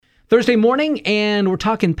Thursday morning, and we're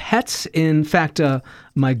talking pets. In fact,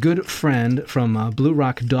 my good friend from Blue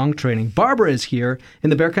Rock Dog Training, Barbara, is here in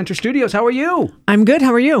the Bear Country Studios. How are you? I'm good.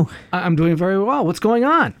 How are you? I'm doing very well. What's going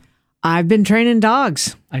on? I've been training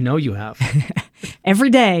dogs. I know you have. Every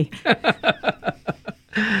day.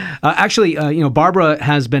 Actually, Barbara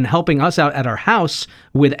has been helping us out at our house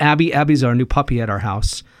with Abby. Abby's our new puppy at our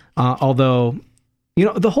house. Although,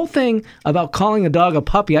 the whole thing about calling a dog a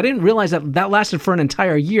puppy, I didn't realize that lasted for an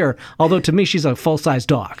entire year. Although to me, she's a full-size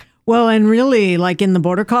dog. Well, and really, like in the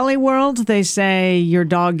Border Collie world, they say your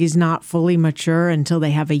dog is not fully mature until they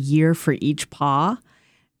have a year for each paw.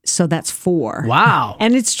 So that's 4. Wow.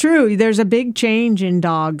 And it's true. There's a big change in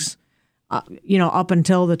dogs, up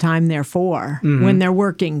until the time they're 4, when they're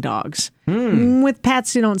working dogs. With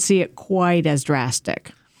pets, you don't see it quite as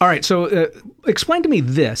drastic. All right. So explain to me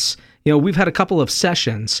this. We've had a couple of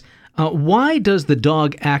sessions. Why does the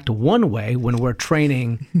dog act one way when we're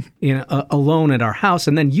training alone at our house,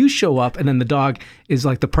 and then you show up, and then the dog is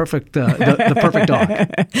like the perfect the perfect dog?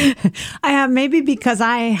 I have, maybe because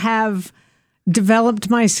I have developed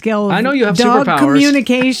my skill of I know you have dog superpowers.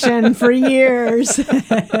 Communication for years.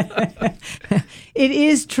 It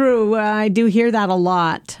is true. I do hear that a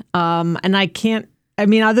lot. And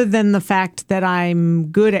other than the fact that I'm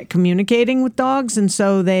good at communicating with dogs, and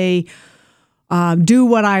so they do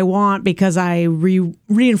what I want because I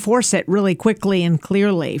reinforce it really quickly and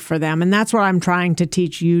clearly for them. And that's what I'm trying to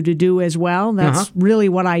teach you to do as well. That's really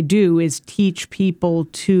what I do, is teach people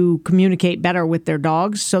to communicate better with their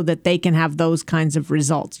dogs so that they can have those kinds of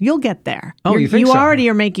results. You'll get there. Oh, you think so? You already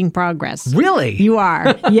are making progress. Really? You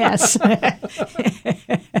are, yes.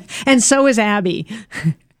 And so is Abby.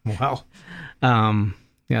 Wow.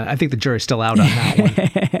 I think the jury's still out on that one.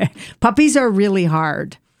 Puppies are really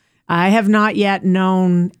hard. I have not yet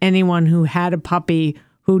known anyone who had a puppy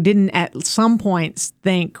who didn't at some points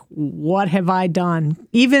think, what have I done?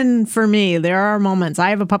 Even for me, there are moments.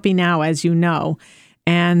 I have a puppy now, as you know,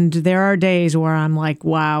 and there are days where I'm like,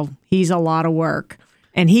 wow, he's a lot of work.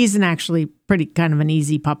 And he's actually pretty kind of an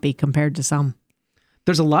easy puppy compared to some.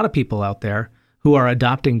 There's a lot of people out there who are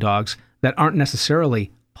adopting dogs that aren't necessarily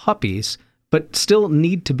puppies, but still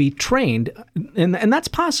need to be trained. And that's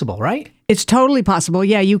possible, right? It's totally possible.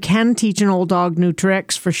 Yeah, you can teach an old dog new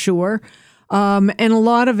tricks for sure. And a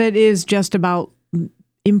lot of it is just about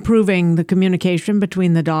improving the communication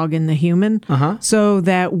between the dog and the human so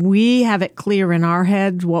that we have it clear in our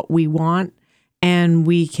heads what we want, and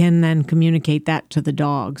we can then communicate that to the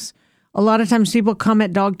dogs. A lot of times people come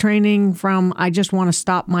at dog training from, I just want to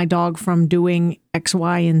stop my dog from doing X,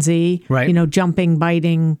 Y, and Z. Right. Jumping,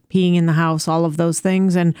 biting, peeing in the house, all of those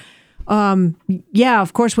things. And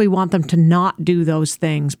of course we want them to not do those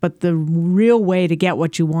things. But the real way to get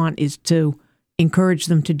what you want is to encourage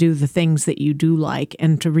them to do the things that you do like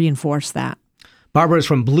and to reinforce that. Barbara is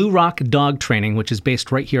from Blue Rock Dog Training, which is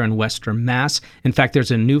based right here in Western Mass. In fact,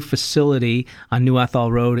 there's a new facility on New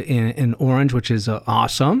Athol Road in Orange, which is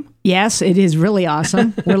awesome. Yes, it is really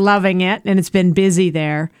awesome. We're loving it, and it's been busy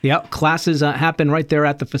there. Yep, classes happen right there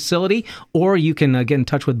at the facility, or you can get in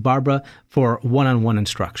touch with Barbara for one-on-one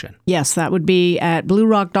instruction. Yes, that would be at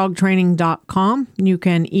bluerockdogtraining.com. You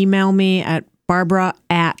can email me at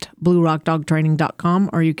barbara@bluerockdogtraining.com,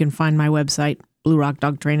 or you can find my website,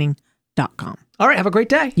 bluerockdogtraining.com. All right, have a great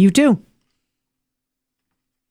day. You too.